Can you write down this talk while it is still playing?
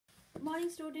Good morning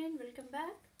student, welcome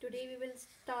back. Today we will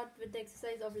start with the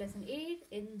exercise of lesson 8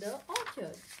 in the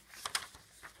orchard.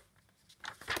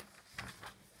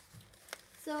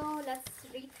 So let's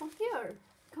read from here.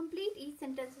 Complete each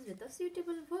sentences with the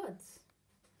suitable words.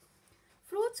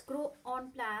 Fruits grow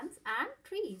on plants and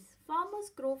trees.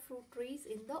 Farmers grow fruit trees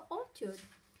in the orchard.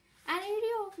 An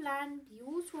area of land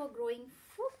used for growing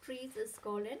fruit trees is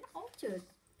called an orchard.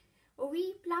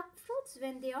 We pluck fruits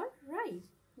when they are ripe.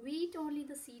 We eat only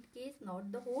the seed case,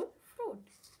 not the whole fruit.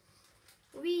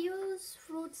 We use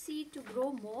fruit seed to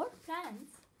grow more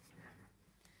plants.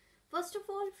 First of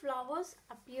all, flowers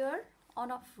appear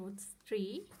on a fruit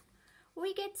tree.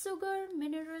 We get sugar,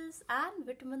 minerals and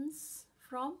vitamins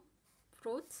from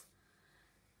fruits.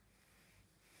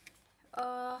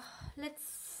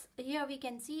 Here we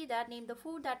can see that name the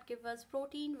food that give us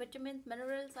protein, vitamins,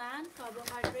 minerals and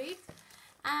carbohydrates.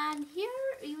 And here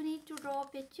you need to draw a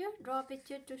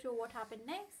picture to show what happened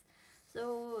next.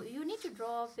 So you need to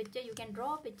draw a picture. You can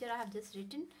draw a picture. I have just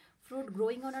written fruit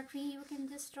growing on a tree. You can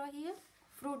just draw here.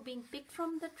 Fruit being picked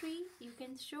from the tree. You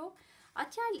can show a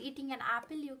child eating an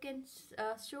apple. You can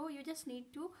show. You just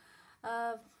need to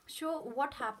show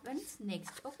what happens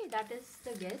next. Okay, that is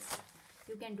the guess.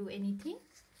 You can do anything.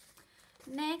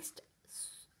 Next,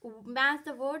 match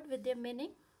the word with their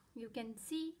meaning. You can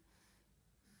see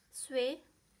sway,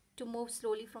 to move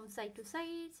slowly from side to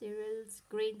side. Cereals,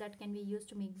 grain that can be used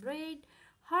to make bread.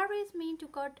 Harvest means to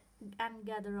cut and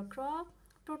gather a crop.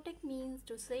 Protect means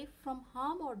to save from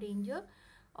harm or danger.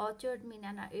 Orchard means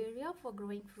an area for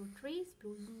growing fruit trees.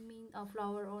 Bloom means a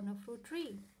flower on a fruit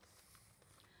tree.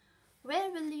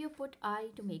 Where will you put I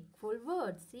to make full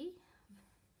words? See,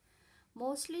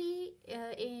 mostly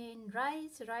in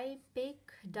rice, ripe,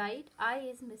 pick, died, I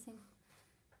is missing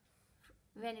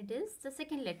when it is the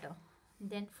second letter.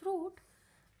 Then fruit,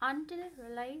 until,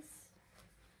 realize,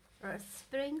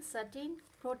 spring, certain,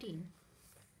 protein.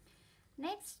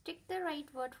 Next, tick the right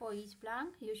word for each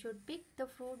blank. You should pick the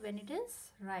fruit when it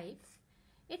is ripe.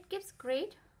 It gives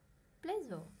great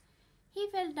pleasure. He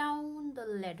fell down the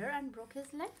ladder and broke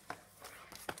his leg.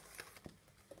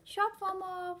 Short form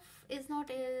of is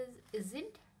not, is,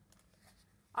 isn't,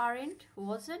 aren't,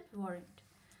 wasn't, weren't.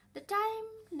 The time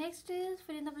next is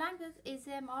fill in the blank is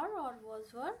are or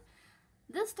was, were.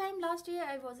 This time last year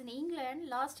I was in England.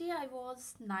 Last year I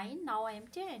was 9. Now I am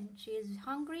 10. She is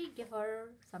hungry. Give her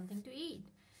something to eat.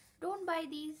 Don't buy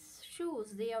these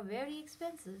shoes. They are very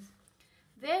expensive.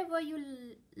 Where were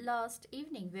you last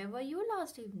evening? Where were you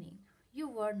last evening? You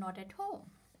were not at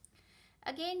home.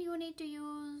 Again you need to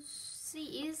use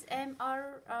see, is,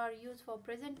 are used for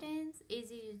present tense.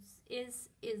 Is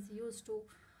used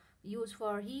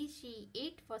for he, she,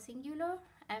 it for singular,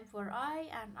 am for I,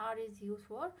 and are is used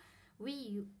for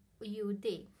we, you,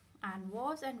 they. And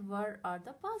was and were are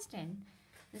the past tense.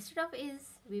 Instead of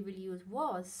is, we will use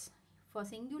was for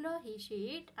singular, he, she,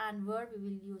 it, and were we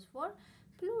will use for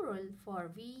plural for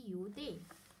we, you, they.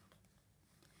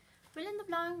 Fill in the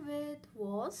blank with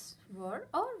was, were,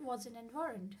 or wasn't and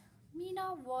weren't.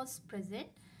 Meena was present,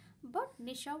 but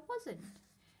Nisha wasn't.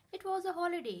 It was a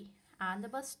holiday, and the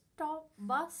bus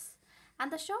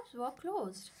and the shops were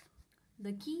closed.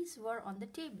 The keys were on the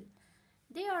table.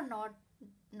 They are not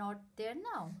there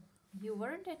now. You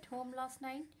weren't at home last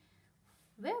night.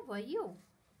 Where were you?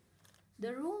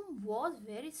 The room was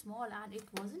very small and it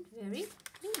wasn't very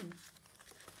clean.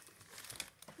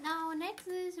 Now next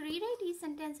is rewrite these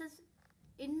sentences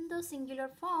in the singular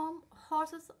form.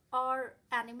 Horses are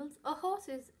animals. A horse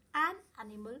is an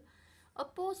animal. A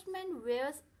postman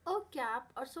wears a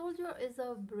cap. A soldier is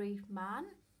a brave man.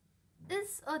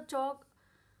 Is a dog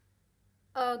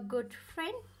a good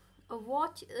friend? A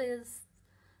watch is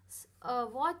a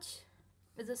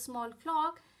small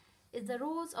clock. Is a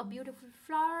rose a beautiful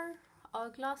flower? A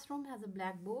classroom has a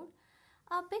blackboard.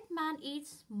 A big man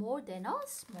eats more than a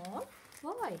small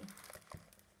boy.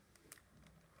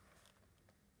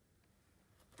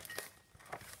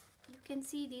 You can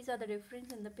see these are the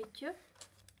difference in the picture.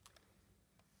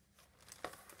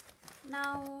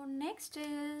 Now next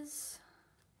is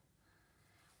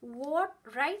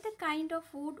write the kind of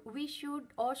food we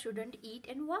should or shouldn't eat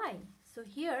and why. So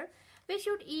here we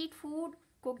should eat food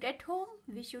cooked at home.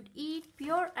 We should eat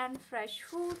pure and fresh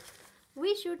food.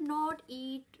 We should not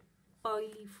eat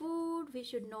oily food. We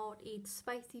should not eat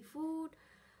spicy food.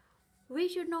 We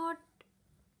should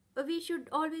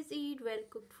always eat well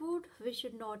cooked food. We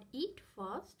should not eat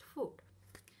fast food.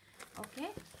 Okay,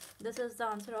 this is the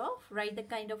answer of write the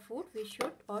kind of food we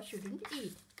should or shouldn't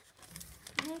eat.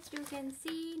 Next you can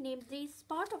see name this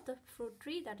part of the fruit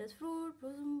tree, that is fruit,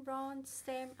 blossom, branch,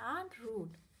 stem and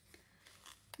root.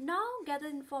 Now gather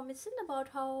information about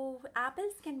how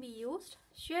apples can be used.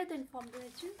 Share the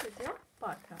information with your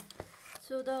partner.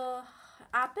 So the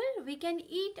apple, we can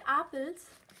eat apples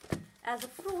as a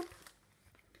fruit.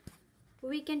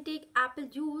 We can take apple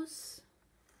juice,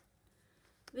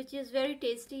 which is very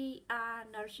tasty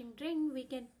and nourishing drink. We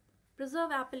can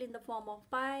preserve apple in the form of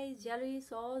pies, jelly,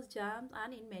 sauce, jams,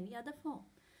 and in many other forms.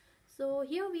 So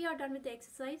here we are done with the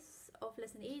exercise of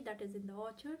lesson 8, that is in the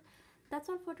orchard. That's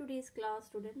all for today's class,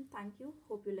 student. Thank you.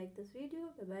 Hope you like this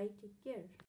video. Bye bye. Take care.